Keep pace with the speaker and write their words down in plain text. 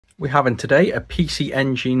We have in today a PC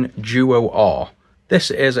Engine Duo-R.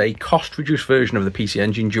 This is a cost-reduced version of the PC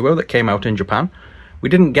Engine Duo that came out in Japan. We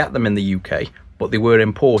didn't get them in the UK, but they were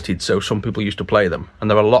imported, so some people used to play them, and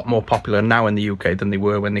they're a lot more popular now in the UK than they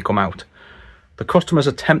were when they come out. The customers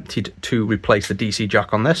attempted to replace the DC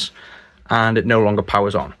jack on this, and it no longer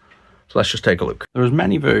powers on. So let's just take a look. There's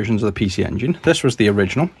many versions of the PC Engine. This was the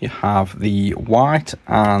original. You have the white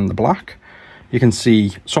and the black. You can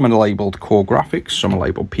see some are labelled Core Graphics, some are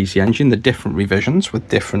labelled PC Engine, the different revisions with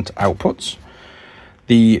different outputs.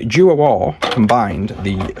 The Duo-R combined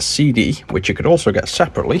the CD, which you could also get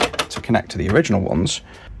separately to connect to the original ones.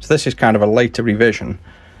 So this is kind of a later revision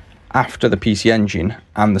after the PC Engine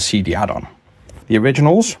and the CD add-on. The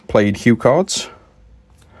originals played Hue cards,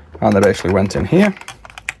 and they basically went in here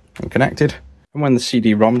and connected. And when the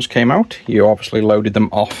CD-ROMs came out, you obviously loaded them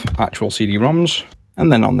off actual CD-ROMs. And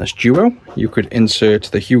then on this Duo, you could insert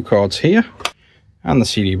the Hue cards here and the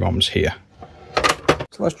CD-ROMs here.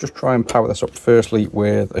 So let's just try and power this up firstly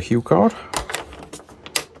with a Hue card.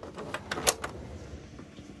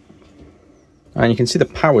 And you can see the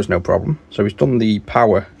power's no problem. So he's done the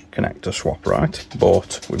power connector swap right,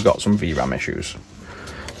 but we've got some VRAM issues.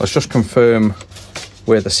 Let's just confirm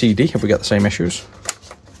with the CD if we get the same issues.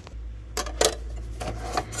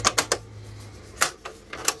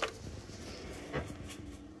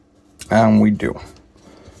 And we do.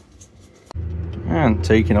 And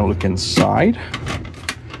taking a look inside,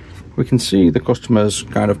 we can see the customer's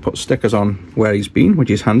kind of put stickers on where he's been, which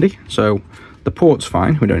is handy. So the port's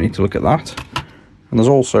fine, we don't need to look at that. And there's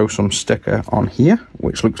also some sticker on here,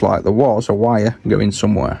 which looks like there was a wire going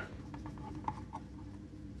somewhere.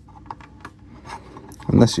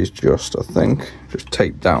 And this is just, I think, just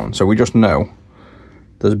taped down. So we just know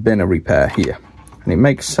there's been a repair here. And it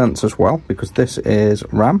makes sense as well, because this is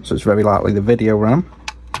RAM, so it's very likely the video RAM.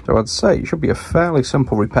 So I'd say it should be a fairly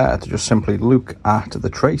simple repair to just simply look at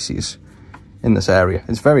the traces in this area.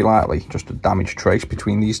 It's very likely just a damaged trace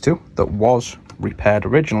between these two that was repaired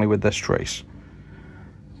originally with this trace.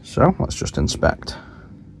 So let's just inspect.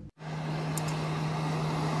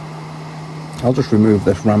 I'll just remove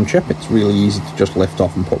this RAM chip. It's really easy to just lift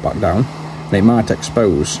off and put back down. And it might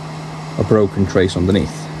expose a broken trace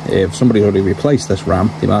underneath. If somebody already replaced this RAM,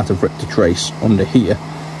 they might have ripped a trace under here.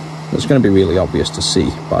 It's going to be really obvious to see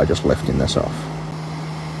by just lifting this off.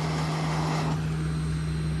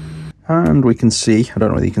 And we can see, I don't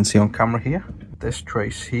know whether you can see on camera here, this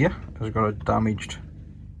trace here has got a damaged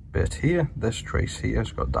bit here, this trace here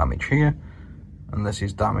has got damage here, and this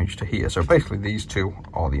is damaged to here. So basically these two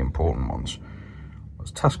are the important ones. Let's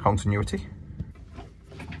test continuity.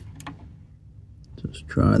 Let's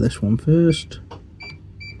try this one first.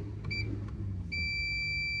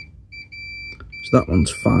 So that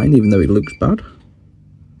one's fine, even though it looks bad.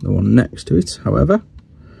 The one next to it, however,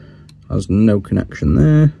 has no connection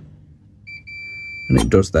there. And it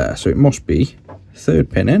does there, so it must be third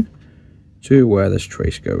pin in to where this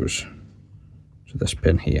trace goes. So this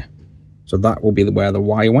pin here. So that will be where the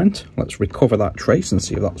wire went. Let's recover that trace and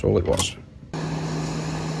see if that's all it was.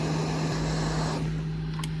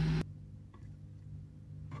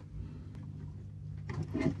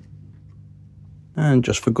 And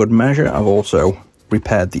just for good measure, I've also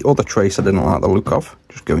repaired the other trace I didn't like the look of.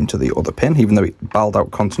 Just going to the other pin, even though it balled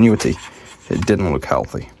out continuity, it didn't look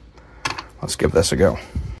healthy. Let's give this a go.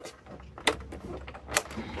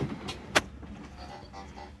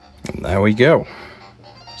 And there we go.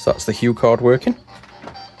 So that's the Hue card working.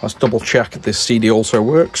 Let's double check if this CD also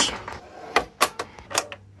works.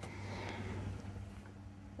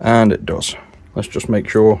 And it does. Let's just make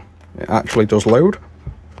sure it actually does load.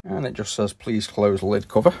 And it just says please close the lid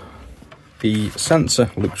cover. The sensor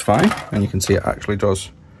looks fine, and you can see it actually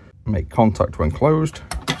does make contact when closed.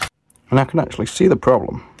 And I can actually see the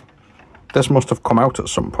problem. This must have come out at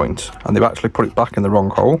some point, and they've actually put it back in the wrong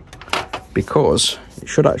hole, because it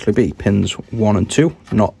should actually be pins 1 and 2,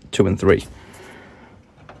 not 2 and 3.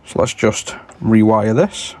 So let's just rewire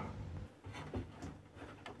this.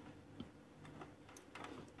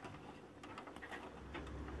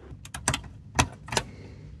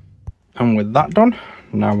 And with that done,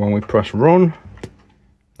 now when we press run,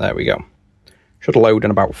 there we go. Should load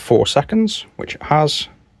in about 4 seconds, which it has,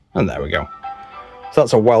 and there we go. So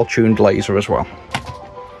that's a well-tuned laser as well.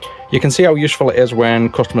 You can see how useful it is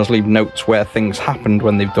when customers leave notes where things happened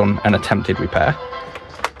when they've done an attempted repair.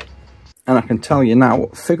 And I can tell you now,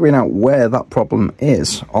 figuring out where that problem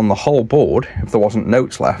is on the whole board, if there wasn't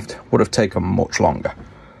notes left, would have taken much longer.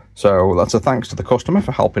 So that's a thanks to the customer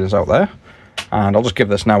for helping us out there. And I'll just give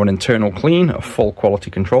this now an internal clean, a full quality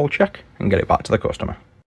control check, and get it back to the customer.